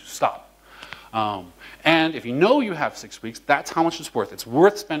problem. I need to stop. And if you know you have 6 weeks, that's how much it's worth. It's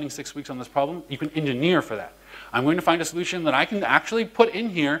worth spending 6 weeks on this problem. You can engineer for that. I'm going to find a solution that I can actually put in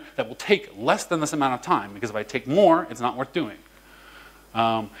here that will take less than this amount of time, because if I take more, it's not worth doing.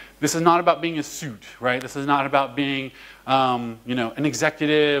 This is not about being a suit, right? This is not about being, an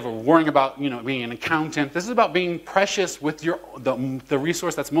executive or worrying about, being an accountant. This is about being precious with the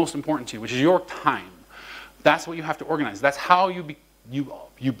resource that's most important to you, which is your time. That's what you have to organize. That's how you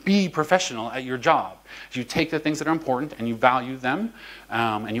be professional at your job. You take the things that are important and you value them,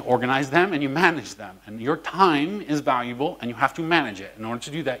 and you organize them and you manage them. And your time is valuable and you have to manage it. In order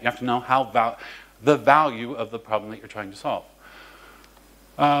to do that, you have to know the value of the problem that you're trying to solve.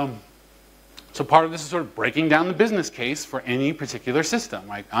 So part of this is sort of breaking down the business case for any particular system.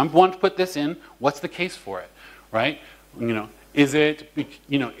 Right? I want to put this in. What's the case for it? Right? Is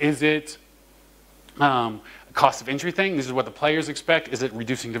it cost of entry thing? This is what the players expect. Is it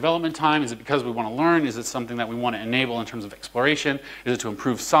reducing development time? Is it because we want to learn? Is it something that we want to enable in terms of exploration? Is it to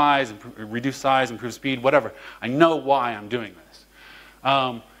improve size, reduce size, improve speed, whatever? I know why I'm doing this.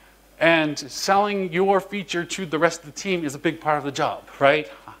 And selling your feature to the rest of the team is a big part of the job, right?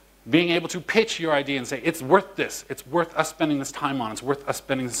 Being able to pitch your idea and say, it's worth this. It's worth us spending this time on. It's worth us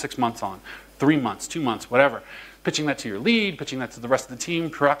spending 6 months on, 3 months, 2 months, whatever. Pitching that to your lead, pitching that to the rest of the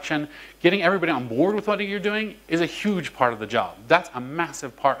team, production, getting everybody on board with what you're doing is a huge part of the job. That's a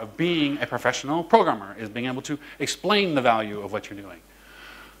massive part of being a professional programmer, is being able to explain the value of what you're doing.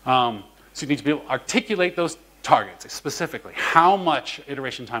 So you need to be able to articulate those targets specifically. How much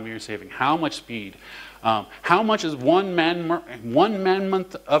iteration time are you saving? How much speed? How much is one man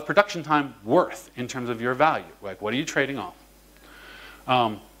month of production time worth in terms of your value? Like, what are you trading off?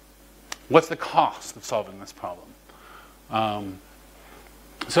 What's the cost of solving this problem?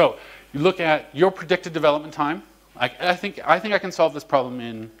 So you look at your predicted development time. I think I can solve this problem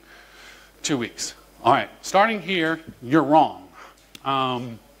in 2 weeks. All right, starting here, you're wrong.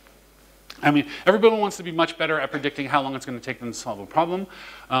 Everybody wants to be much better at predicting how long it's going to take them to solve a problem.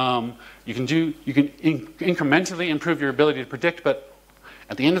 You can incrementally improve your ability to predict, but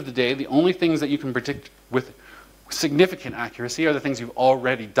at the end of the day, the only things that you can predict with significant accuracy are the things you've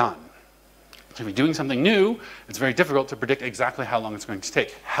already done. If you're doing something new, it's very difficult to predict exactly how long it's going to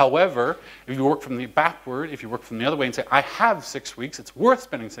take. However, if you work from the backward, if you work from the other way and say, I have 6 weeks, it's worth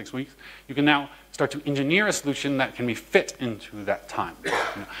spending 6 weeks, you can now start to engineer a solution that can be fit into that time.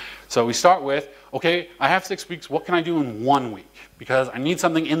 So we start with, okay, I have 6 weeks, what can I do in 1 week? Because I need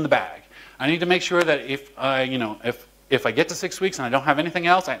something in the bag. I need to make sure that if I get to 6 weeks and I don't have anything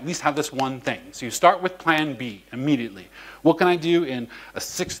else, I at least have this one thing. So you start with plan B immediately. What can I do in a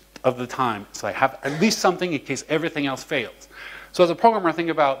sixth of the time so I have at least something in case everything else fails? So as a programmer, think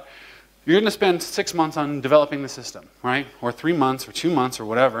about, you're going to spend 6 months on developing the system, right? Or 3 months or 2 months or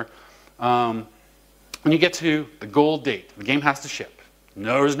whatever. When you get to the goal date, the game has to ship.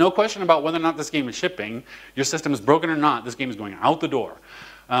 There's no question about whether or not this game is shipping. Your system is broken or not, this game is going out the door.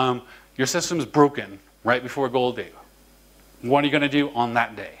 Your system is broken right before goal date. What are you going to do on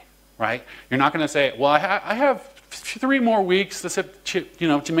that day, right? You're not going to say, well, I have 3 more weeks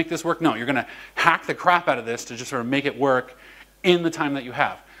to make this work. No, you're going to hack the crap out of this to just sort of make it work in the time that you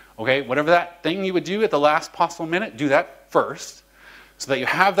have. Okay, whatever that thing you would do at the last possible minute, do that first so that you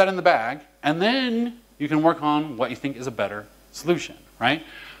have that in the bag, and then you can work on what you think is a better solution, right?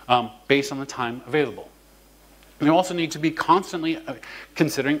 Based on the time available. You also need to be constantly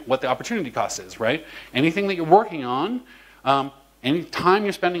considering what the opportunity cost is, right? Anything that you're working on, any time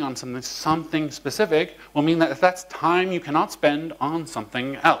you're spending on something specific will mean that if that's time you cannot spend on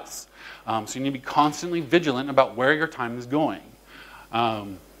something else. So you need to be constantly vigilant about where your time is going.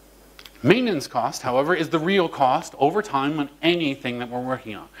 Maintenance cost, however, is the real cost over time on anything that we're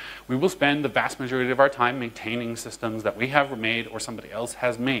working on. We will spend the vast majority of our time maintaining systems that we have made or somebody else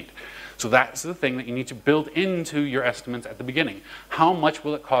has made. So that's the thing that you need to build into your estimates at the beginning. How much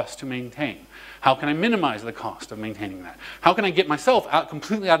will it cost to maintain? How can I minimize the cost of maintaining that? How can I get myself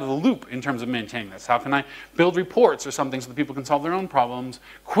completely out of the loop in terms of maintaining this? How can I build reports or something so that people can solve their own problems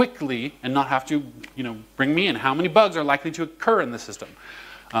quickly and not have to bring me in? How many bugs are likely to occur in the system?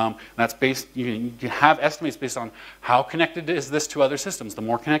 That's based, you have estimates based on how connected is this to other systems. The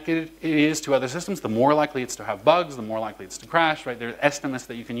more connected it is to other systems, the more likely it's to have bugs, the more likely it's to crash, right? There are estimates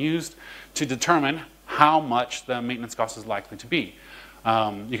that you can use to determine how much the maintenance cost is likely to be.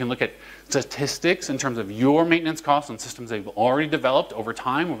 You can look at statistics in terms of your maintenance costs on systems that you've already developed over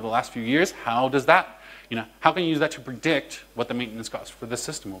time, over the last few years. How does that, how can you use that to predict what the maintenance cost for this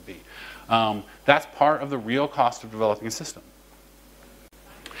system will be? That's part of the real cost of developing a system.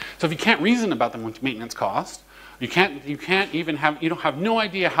 So if you can't reason about the maintenance cost, you don't have no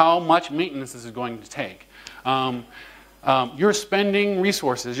idea how much maintenance this is going to take. You're spending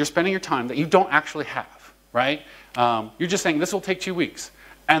resources, you're spending your time that you don't actually have, right? You're just saying this will take 2 weeks,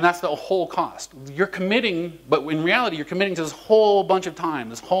 and that's the whole cost. You're committing, but in reality, you're committing to this whole bunch of time,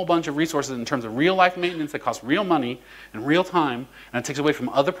 this whole bunch of resources in terms of real life maintenance that costs real money and real time, and it takes away from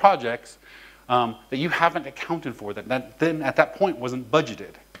other projects that you haven't accounted for, that then at that point wasn't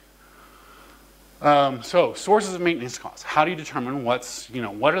budgeted. So sources of maintenance costs. How do you determine what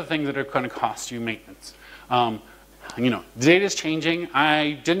are the things that are going to cost you maintenance? Data is changing.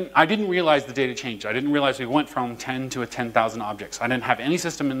 I didn't realize the data changed. I didn't realize we went from 10 to 10,000 objects. I didn't have any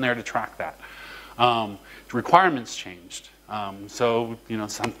system in there to track that. The requirements changed.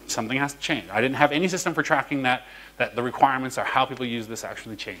 Something has to change. I didn't have any system for tracking that the requirements or how people use this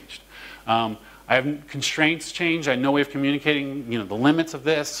actually changed. I have constraints changed. I had no way of communicating, the limits of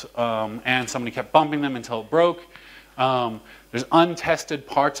this, and somebody kept bumping them until it broke. There's untested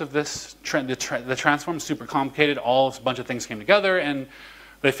parts of this. The transform is super complicated. A bunch of things came together, and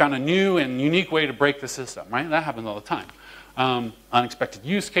they found a new and unique way to break the system. Right? That happens all the time. Unexpected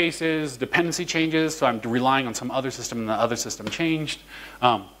use cases, dependency changes. So I'm relying on some other system, and the other system changed.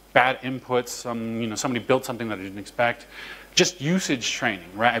 Bad inputs. Somebody built something that I didn't expect. Just usage training,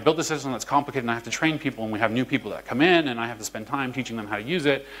 right? I built a system that's complicated and I have to train people, and we have new people that come in and I have to spend time teaching them how to use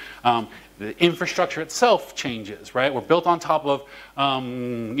it. The infrastructure itself changes, right? We're built on top of,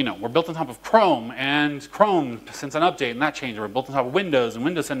 we're built on top of Chrome, and Chrome sends an update and that changed. Or we're built on top of Windows, and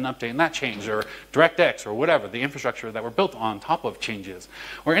Windows sent an update and that changed. Or DirectX or whatever, the infrastructure that we're built on top of changes.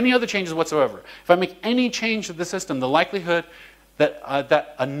 Or any other changes whatsoever. If I make any change to the system, the likelihood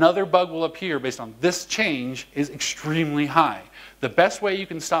that another bug will appear based on this change is extremely high. The best way you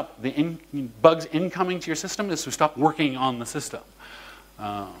can stop the bugs incoming to your system is to stop working on the system.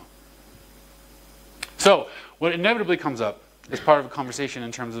 So what inevitably comes up as part of a conversation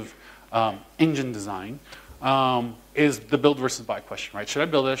in terms of engine design is the build versus buy question, right? Should I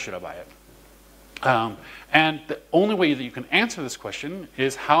build it or should I buy it? And the only way that you can answer this question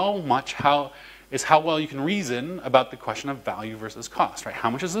is how is how well you can reason about the question of value versus cost, right? How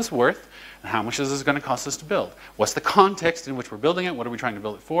much is this worth, and how much is this going to cost us to build? What's the context in which we're building it? What are we trying to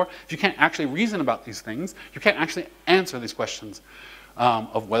build it for? If you can't actually reason about these things, you can't actually answer these questions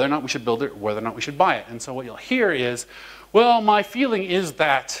of whether or not we should build it or whether or not we should buy it. And so what you'll hear is, well, my feeling is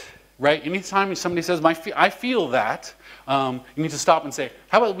that, right? Anytime somebody says, I feel that, you need to stop and say,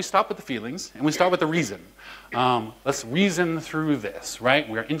 how about we stop with the feelings and we start with the reason? Let's reason through this, right?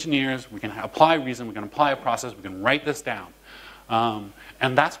 We're engineers, we can apply reason, we can apply a process, we can write this down.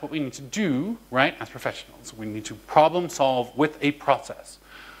 And that's what we need to do, right, as professionals. We need to problem solve with a process.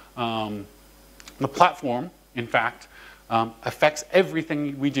 The platform, in fact, affects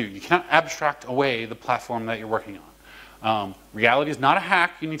everything we do. You cannot abstract away the platform that you're working on. Reality is not a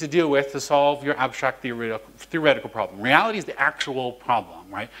hack you need to deal with to solve your abstract theoretical problem. Reality is the actual problem,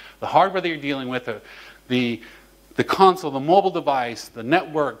 right? The hardware that you're dealing with, the console, the mobile device, the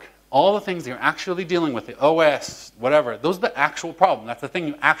network, all the things that you're actually dealing with, the OS, whatever, those are the actual problem. That's the thing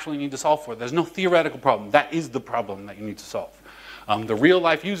you actually need to solve for. There's no theoretical problem. That is the problem that you need to solve. The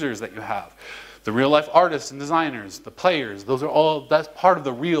real-life users that you have, the real-life artists and designers, the players, those are all, that's part of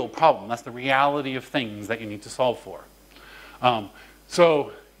the real problem. That's the reality of things that you need to solve for.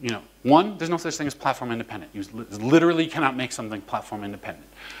 So, you know, one, there's no such thing as platform independent. You literally cannot make something platform independent.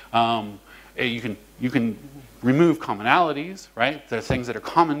 You can remove commonalities, right? There are things that are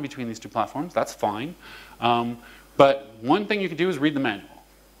common between these two platforms. That's fine. But one thing you can do is read the manual.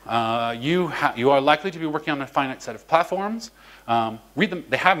 You are likely to be working on a finite set of platforms. Read them.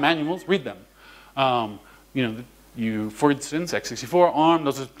 They have manuals. Read them. You know, for instance, x64, ARM.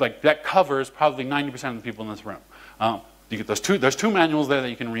 Those are like that covers probably 90% of the people in this room. You get there's two manuals there that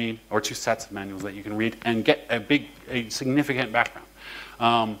you can read, or two sets of manuals that you can read, and get a significant background.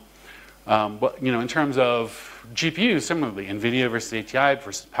 But you know, in terms of GPUs, similarly, NVIDIA versus ATI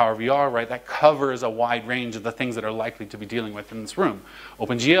versus PowerVR, right? That covers a wide range of the things that are likely to be dealing with in this room.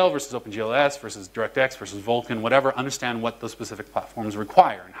 OpenGL versus OpenGLS versus DirectX versus Vulkan, whatever. Understand what those specific platforms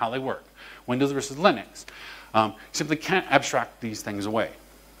require and how they work. Windows versus Linux. You simply can't abstract these things away.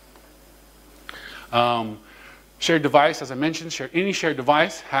 Shared device, as I mentioned, any shared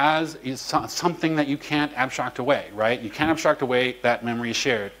device is something that you can't abstract away, right? You can't abstract away that memory is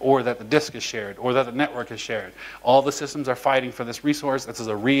shared, or that the disk is shared, or that the network is shared. All the systems are fighting for this resource. This is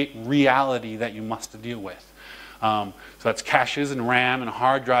a reality that you must deal with. So that's caches and RAM and a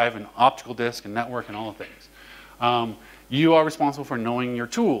hard drive and optical disk and network and all the things. You are responsible for knowing your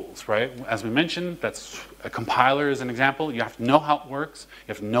tools, right? As we mentioned, that's a compiler is an example. You have to know how it works.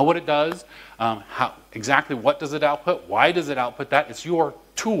 You have to know what it does. Exactly what does it output? Why does it output that? It's your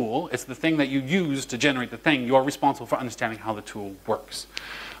tool. It's the thing that you use to generate the thing. You are responsible for understanding how the tool works.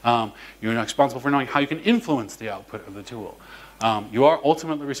 You're responsible for knowing how you can influence the output of the tool. You are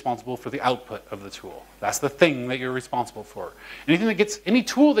ultimately responsible for the output of the tool. That's the thing that you're responsible for. Any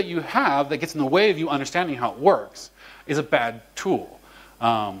tool that you have that gets in the way of you understanding how it works is a bad tool.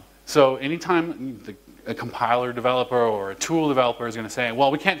 So anytime a compiler developer or a tool developer is going to say,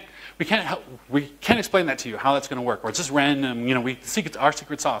 well, we can't explain that to you, how that's going to work, or it's just random, you know, our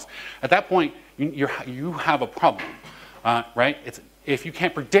secret sauce. At that point, you have a problem, right? If you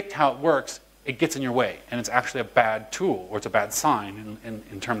can't predict how it works, it gets in your way, and it's actually a bad tool, or it's a bad sign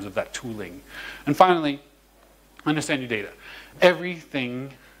in terms of that tooling. And finally, understand your data.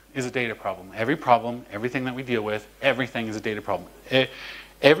 Everything is a data problem. Every problem, everything that we deal with, everything is a data problem.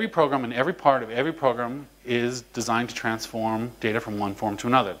 Every program and every part of every program is designed to transform data from one form to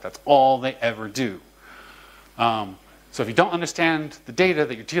another. That's all they ever do. So if you don't understand the data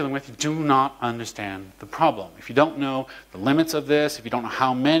that you're dealing with, you do not understand the problem. If you don't know the limits of this, if you don't know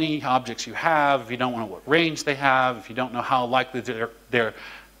how many objects you have, if you don't know what range they have, if you don't know how likely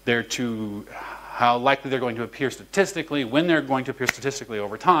how likely they're going to appear statistically, when they're going to appear statistically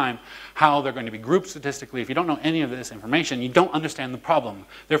over time, how they're going to be grouped statistically. If you don't know any of this information, you don't understand the problem.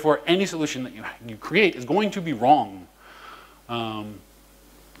 Therefore, any solution that you create is going to be wrong.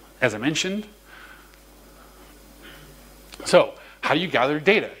 As I mentioned. So, how do you gather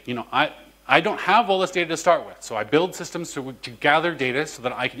data? You know, I don't have all this data to start with, so I build systems to gather data so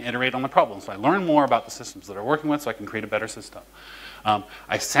that I can iterate on the problem. So I learn more about the systems that I'm working with so I can create a better system.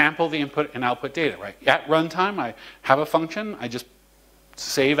 I sample the input and output data, right? At runtime, I have a function. I just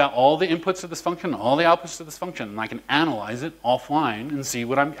save out all the inputs to this function, all the outputs to this function, and I can analyze it offline and see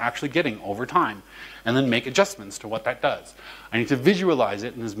what I'm actually getting over time, and then make adjustments to what that does. I need to visualize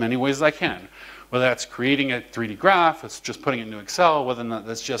it in as many ways as I can. Whether that's creating a 3D graph, it's just putting it into Excel, whether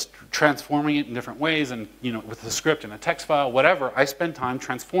that's just transforming it in different ways, and you know, with a script and a text file, whatever, I spend time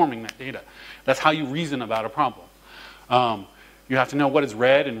transforming that data. That's how you reason about a problem. You have to know what is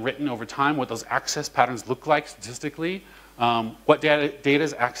read and written over time, what those access patterns look like statistically, what data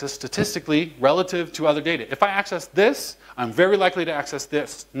is accessed statistically relative to other data. If I access this, I'm very likely to access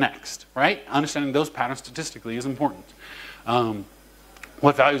this next, right? Understanding those patterns statistically is important.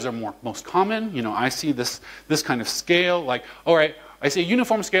 What values are most common? You know, I see this kind of scale, like, all right, I see a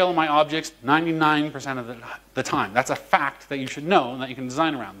uniform scale in my objects 99% of the time. That's a fact that you should know and that you can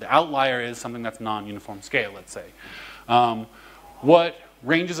design around. The outlier is something that's non-uniform scale, let's say. What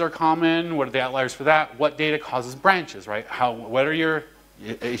ranges are common? What are the outliers for that? What data causes branches, right? What are your,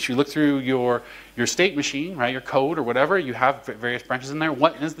 if you look through your state machine, right, your code or whatever, you have various branches in there.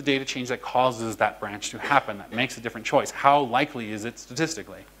 What is the data change that causes that branch to happen, that makes a different choice? How likely is it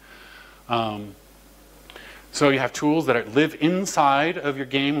statistically? So you have tools that live inside of your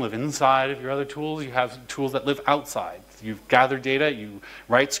game, live inside of your other tools. You have tools that live outside. You've gathered data, you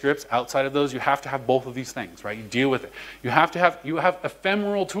write scripts outside of those. You have to have both of these things, right? You deal with it. You have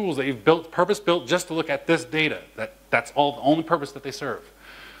ephemeral tools that you've built, purpose-built just to look at this data. That's all the only purpose that they serve.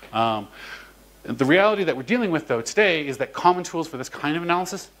 The reality that we're dealing with, though, today is that common tools for this kind of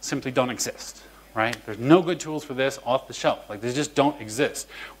analysis simply don't exist. Right? There's no good tools for this off the shelf. Like, they just don't exist.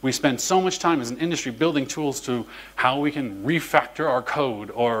 We spend so much time as an industry building tools to how we can refactor our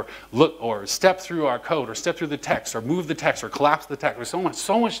code or look or step through our code or step through the text or move the text or collapse the text. There's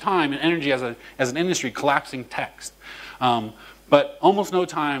so much time and energy as an industry collapsing text. But almost no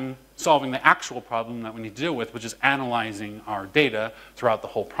time solving the actual problem that we need to deal with, which is analyzing our data throughout the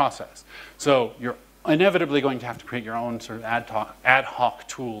whole process. So you're inevitably going to have to create your own sort of ad hoc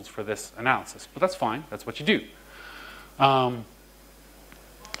tools for this analysis. But that's fine. That's what you do. So,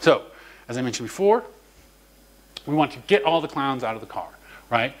 as I mentioned before, we want to get all the clowns out of the car,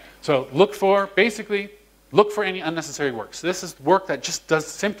 right? So basically, look for any unnecessary work. So this is work that just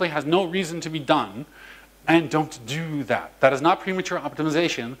simply has no reason to be done, and don't do that. That is not premature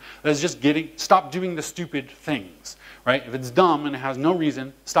optimization. That is just stop doing the stupid things, right? If it's dumb and it has no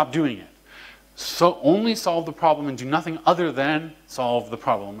reason, stop doing it. So only solve the problem and do nothing other than solve the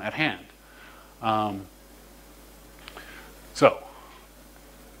problem at hand. So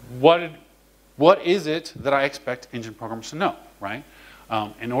what is it that I expect engine programmers to know, right?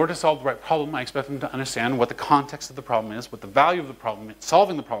 In order to solve the right problem, I expect them to understand what the context of the problem is, what the value of the problem is,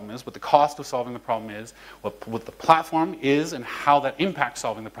 solving the problem is, what the cost of solving the problem is, what the platform is and how that impacts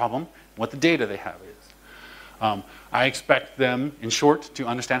solving the problem, what the data they have is. I expect them, in short, to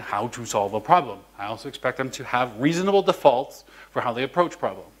understand how to solve a problem. I also expect them to have reasonable defaults for how they approach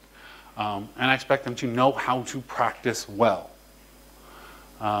problems. And I expect them to know how to practice well.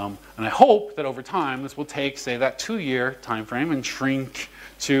 And I hope that over time, this will take, say, that 2-year time frame and shrink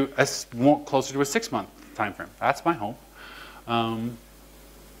to closer to a 6-month time frame. That's my hope.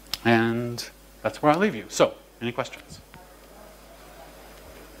 And that's where I'll leave you. So, any questions?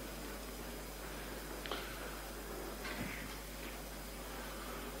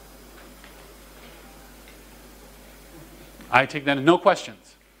 I take that as no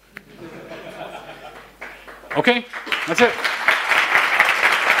questions. Okay, that's it.